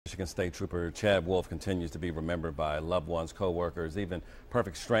Michigan State Trooper Chad Wolf continues to be remembered by loved ones, co-workers, even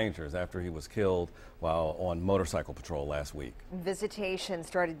perfect strangers after he was killed while on motorcycle patrol last week. Visitation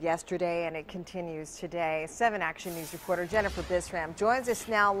started yesterday and it continues today. 7 Action News reporter Jennifer Bisram joins us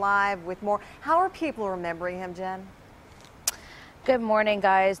now live with more. How are people remembering him, Jen? Good morning,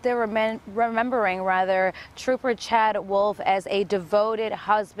 guys. They're remembering Trooper Chad Wolf as a devoted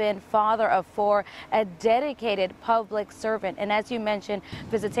husband, father of 4, a dedicated public servant. And as you mentioned,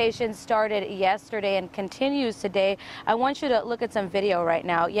 visitation started yesterday and continues today. I want you to look at some video right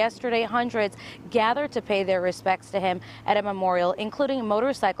now. Yesterday, hundreds gathered to pay their respects to him at a memorial, including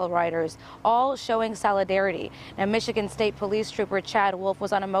motorcycle riders, all showing solidarity. Now, Michigan State Police Trooper Chad Wolf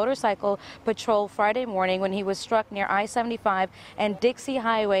was on a motorcycle patrol Friday morning when he was struck near I-75 and Dixie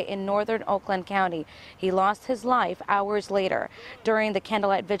Highway in northern Oakland County. He lost his life hours later. During the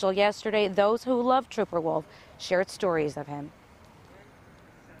candlelight vigil yesterday, those who love Trooper Wolf shared stories of him.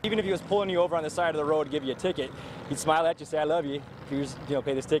 Even if he was pulling you over on the side of the road to give you a ticket, he'd smile at you, say, "I love you," here's,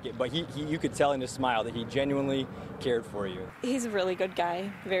 pay this ticket. But you could tell in his smile that he genuinely cared for you. He's a really good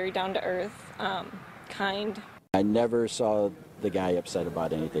guy, very down to earth, kind. I never saw the guy upset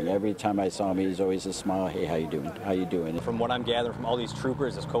about anything. Every time I saw him, he's always a smile. "Hey, how you doing? How you doing?" From what I'm gathering from all these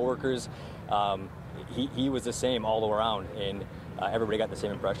troopers, his coworkers, he was the same all around, and everybody got the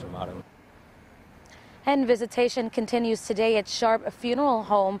same impression about him. And visitation continues today at Sharp Funeral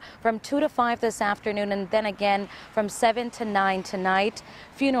Home from 2 to 5 this afternoon, and then again from 7 to 9 tonight.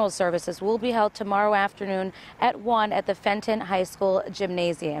 Funeral services will be held tomorrow afternoon at 1 at the Fenton High School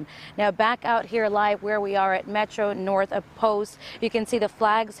Gymnasium. Now back out here live where we are at Metro North Post. You can see the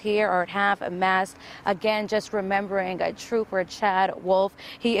flags here are at half mast. Again, just remembering Trooper Chad Wolf.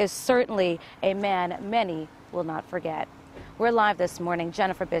 He is certainly a man many will not forget. We're live this morning.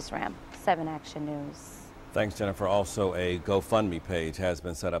 Jennifer Bisram, 7 Action News. Thanks, Jennifer. Also, a GoFundMe page has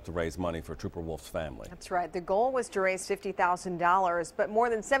been set up to raise money for Trooper Wolf's family. That's right. The goal was to raise $50,000, but more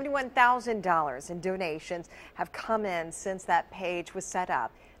than $71,000 in donations have come in since that page was set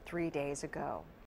up 3 days ago.